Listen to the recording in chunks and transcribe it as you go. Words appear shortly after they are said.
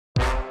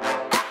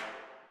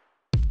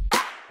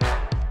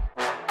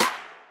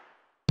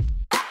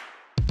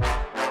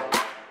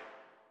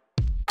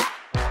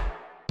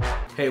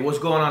Hey, what's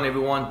going on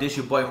everyone? This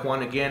your boy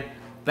Juan again,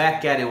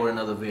 back at it with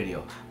another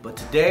video. But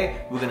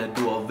today we're gonna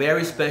do a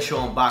very special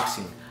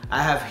unboxing.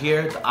 I have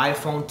here the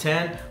iPhone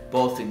 10,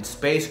 both in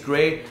space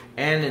gray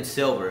and in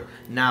silver.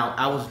 Now,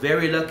 I was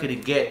very lucky to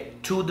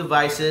get two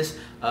devices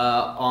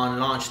on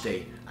launch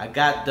day. I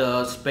got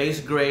the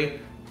space gray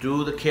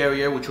through the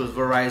carrier, which was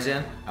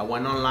Verizon. I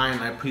went online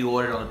and I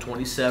pre-ordered on the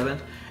 27th.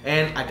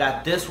 And I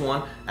got this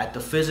one at the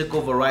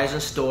physical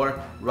Verizon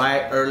store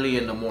right early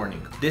in the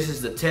morning. This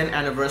is the 10th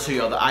anniversary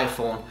of the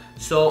iPhone,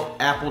 so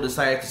Apple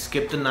decided to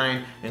skip the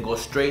 9 and go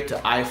straight to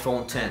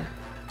iPhone 10.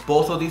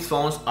 Both of these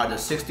phones are the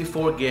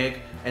 64 gig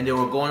and they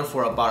were going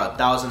for about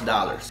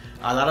 $1,000.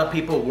 A lot of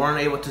people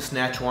weren't able to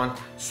snatch one,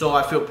 so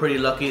I feel pretty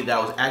lucky that I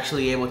was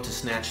actually able to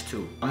snatch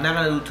two. I'm not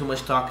gonna do too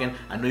much talking.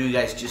 I know you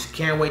guys just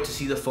can't wait to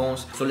see the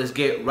phones, so let's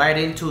get right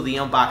into the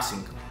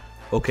unboxing.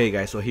 Okay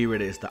guys, so here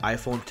it is, the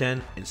iPhone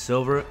 10 in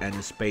silver and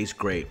in space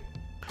gray.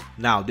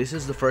 Now, this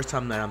is the first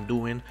time that I'm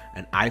doing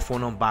an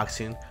iPhone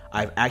unboxing.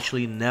 I've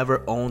actually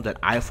never owned an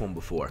iPhone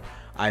before.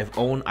 I've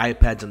owned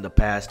iPads in the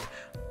past,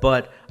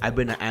 but I've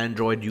been an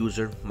Android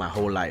user my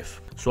whole life.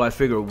 So I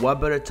figured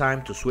what better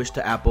time to switch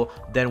to Apple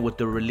than with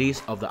the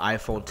release of the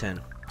iPhone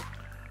 10.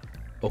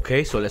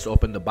 Okay, so let's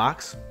open the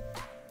box.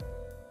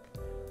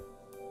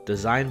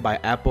 Designed by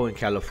Apple in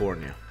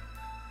California.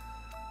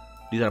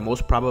 These are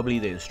most probably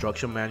the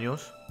instruction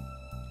manuals.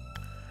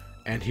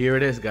 And here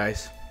it is,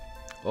 guys.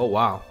 Oh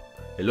wow,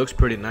 it looks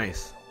pretty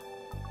nice.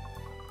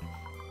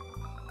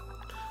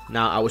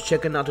 Now, I was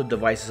checking out the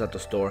devices at the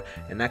store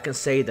and I can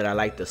say that I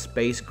like the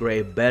space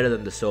gray better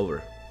than the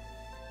silver.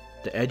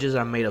 The edges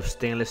are made of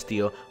stainless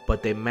steel,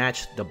 but they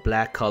match the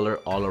black color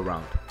all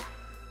around.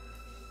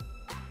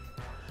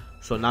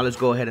 So now let's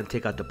go ahead and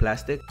take out the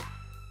plastic.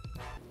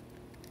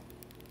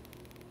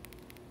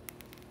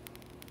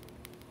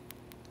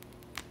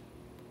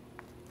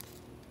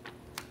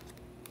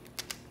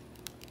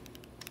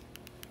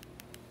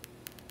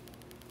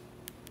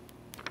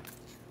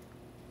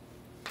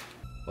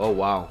 Oh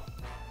wow,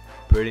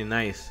 pretty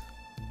nice.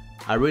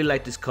 I really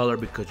like this color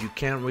because you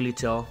can't really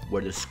tell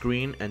where the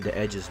screen and the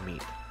edges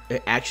meet.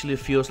 It actually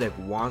feels like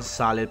one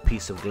solid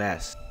piece of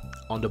glass.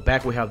 On the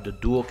back we have the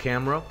dual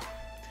camera,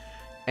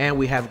 and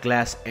we have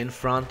glass in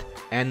front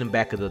and in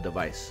back of the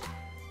device.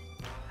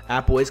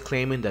 Apple is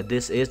claiming that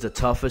this is the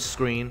toughest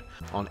screen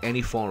on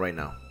any phone right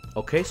now.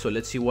 Okay, so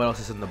let's see what else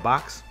is in the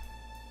box.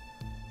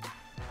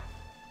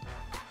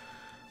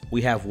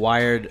 We have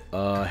wired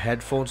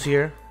headphones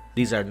here.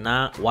 These are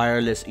not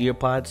wireless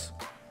earpods.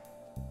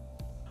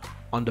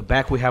 On the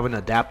back we have an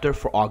adapter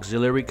for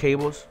auxiliary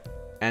cables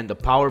and the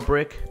power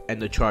brick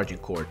and the charging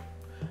cord.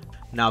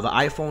 Now the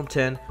iPhone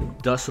 10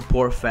 does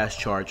support fast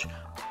charge,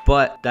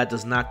 but that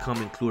does not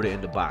come included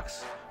in the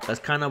box. That's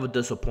kind of a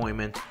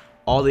disappointment.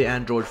 All the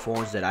Android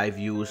phones that I've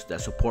used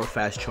that support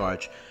fast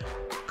charge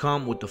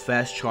come with the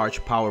fast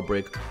charge power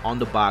brick on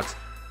the box,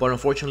 but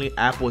unfortunately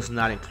Apple is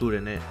not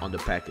including it on the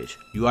package.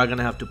 You are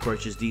gonna have to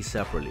purchase these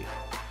separately.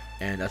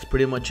 And that's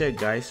pretty much it,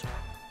 guys.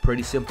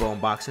 Pretty simple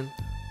unboxing.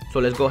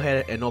 So let's go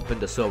ahead and open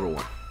the silver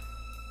one.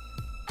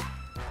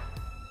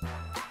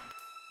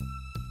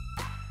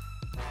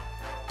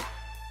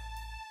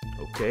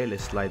 Okay,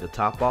 let's slide the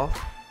top off.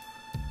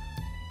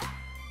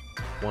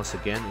 Once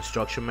again,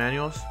 instruction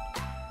manuals.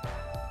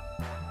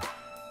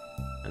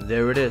 And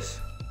there it is.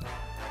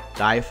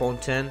 The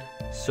iPhone 10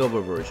 silver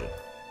version.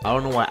 I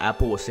don't know why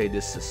Apple would say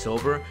this is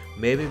silver.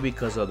 Maybe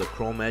because of the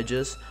chrome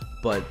edges,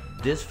 but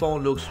this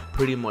phone looks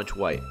pretty much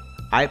white.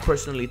 I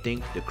personally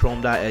think the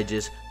chromed out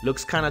edges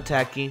looks kind of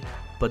tacky,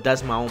 but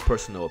that's my own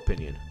personal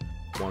opinion.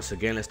 Once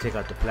again, let's take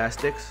out the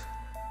plastics.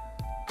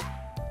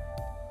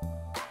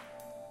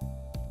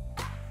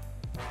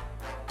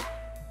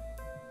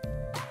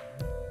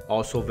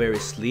 Also very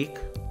sleek,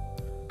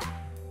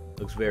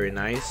 looks very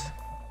nice.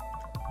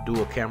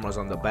 Dual cameras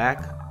on the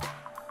back,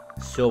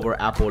 silver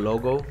Apple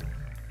logo,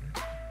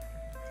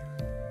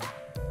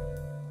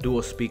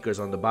 dual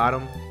speakers on the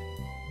bottom.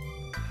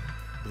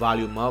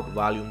 Volume up,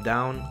 volume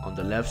down on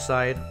the left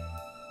side.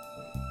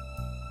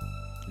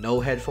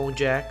 No headphone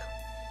jack.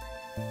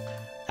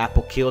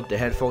 Apple killed the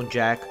headphone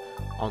jack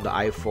on the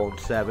iPhone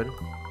 7.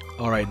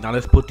 Alright, now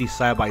let's put these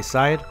side by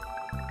side.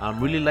 I'm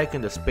really liking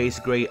the space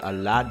gray a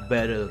lot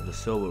better than the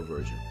silver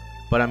version.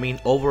 But I mean,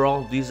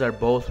 overall, these are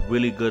both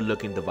really good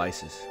looking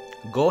devices.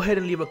 Go ahead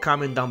and leave a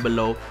comment down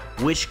below.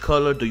 Which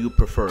color do you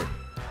prefer?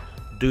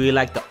 Do you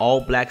like the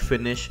all black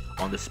finish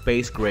on the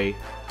space gray?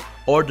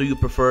 Or do you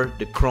prefer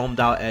the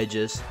chromed out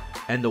edges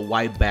and the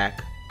white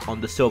back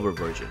on the silver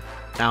version?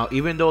 Now,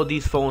 even though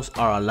these phones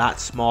are a lot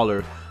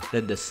smaller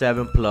than the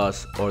 7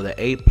 Plus or the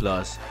 8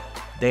 Plus,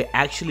 they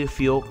actually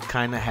feel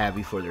kind of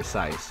heavy for their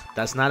size.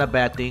 That's not a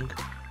bad thing.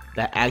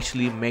 That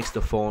actually makes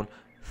the phone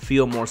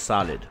feel more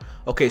solid.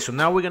 Okay, so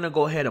now we're gonna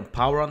go ahead and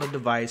power on the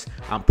device.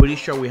 I'm pretty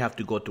sure we have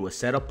to go through a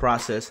setup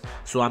process,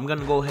 so I'm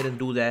gonna go ahead and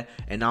do that,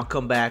 and I'll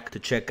come back to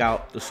check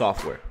out the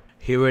software.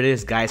 Here it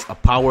is, guys, a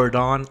powered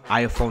on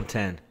iPhone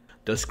 10.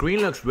 The screen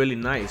looks really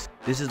nice.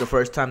 This is the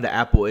first time that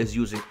Apple is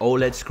using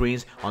OLED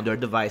screens on their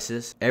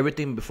devices.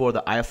 Everything before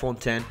the iPhone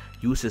 10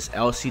 uses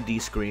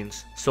LCD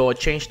screens, so a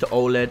change to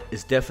OLED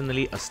is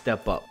definitely a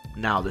step up.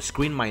 Now, the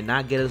screen might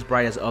not get as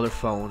bright as other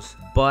phones,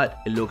 but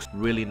it looks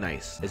really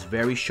nice. It's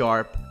very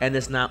sharp and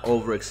it's not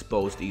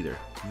overexposed either.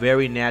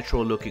 Very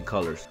natural looking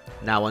colors.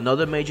 Now,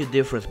 another major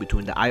difference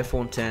between the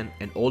iPhone 10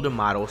 and older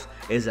models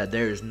is that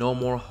there is no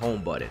more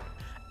home button.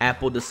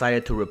 Apple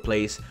decided to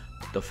replace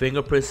the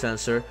fingerprint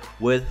sensor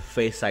with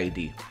Face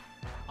ID.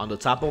 On the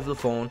top of the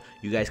phone,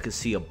 you guys can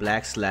see a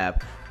black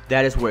slab.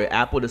 That is where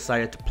Apple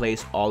decided to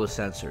place all the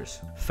sensors.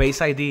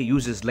 Face ID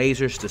uses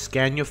lasers to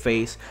scan your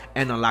face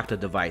and unlock the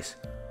device.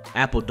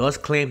 Apple does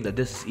claim that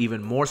this is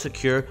even more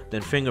secure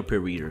than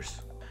fingerprint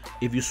readers.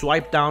 If you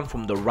swipe down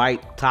from the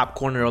right top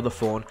corner of the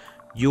phone,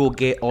 you will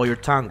get all your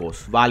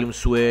toggles: volume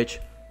switch,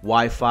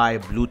 Wi-Fi,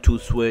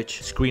 Bluetooth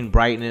switch, screen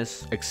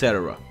brightness,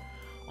 etc.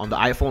 On the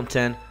iPhone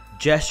 10,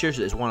 gestures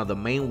is one of the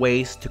main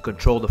ways to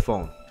control the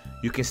phone.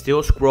 You can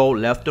still scroll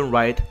left and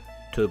right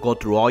to go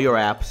through all your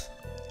apps,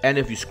 and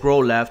if you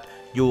scroll left,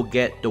 you will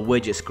get the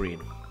widget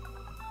screen.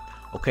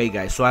 Okay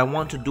guys, so I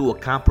want to do a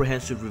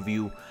comprehensive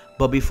review,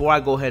 but before I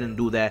go ahead and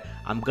do that,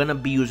 I'm gonna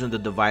be using the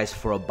device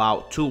for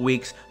about 2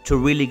 weeks to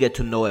really get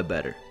to know it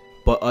better.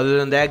 But other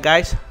than that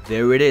guys,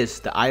 there it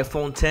is, the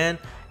iPhone 10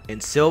 in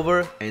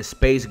silver and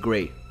space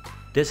gray.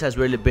 This has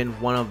really been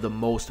one of the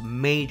most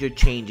major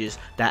changes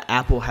that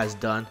Apple has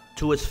done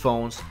to its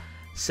phones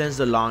since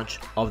the launch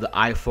of the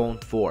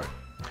iPhone 4.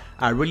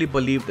 I really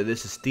believe that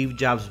this is Steve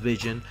Jobs'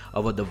 vision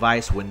of a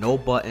device with no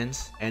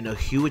buttons and a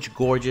huge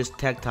gorgeous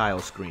tactile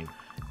screen.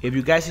 If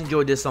you guys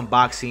enjoyed this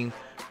unboxing,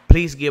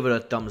 please give it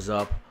a thumbs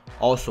up.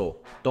 Also,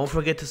 don't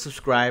forget to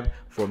subscribe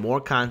for more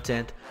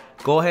content.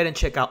 Go ahead and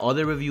check out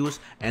other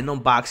reviews and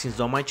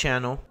unboxings on my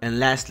channel. And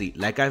lastly,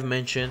 like I've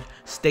mentioned,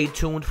 stay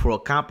tuned for a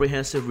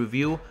comprehensive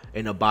review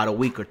in about a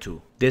week or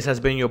two. This has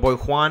been your boy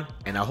Juan,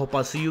 and I hope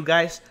I'll see you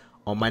guys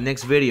on my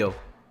next video.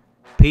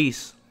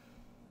 Peace.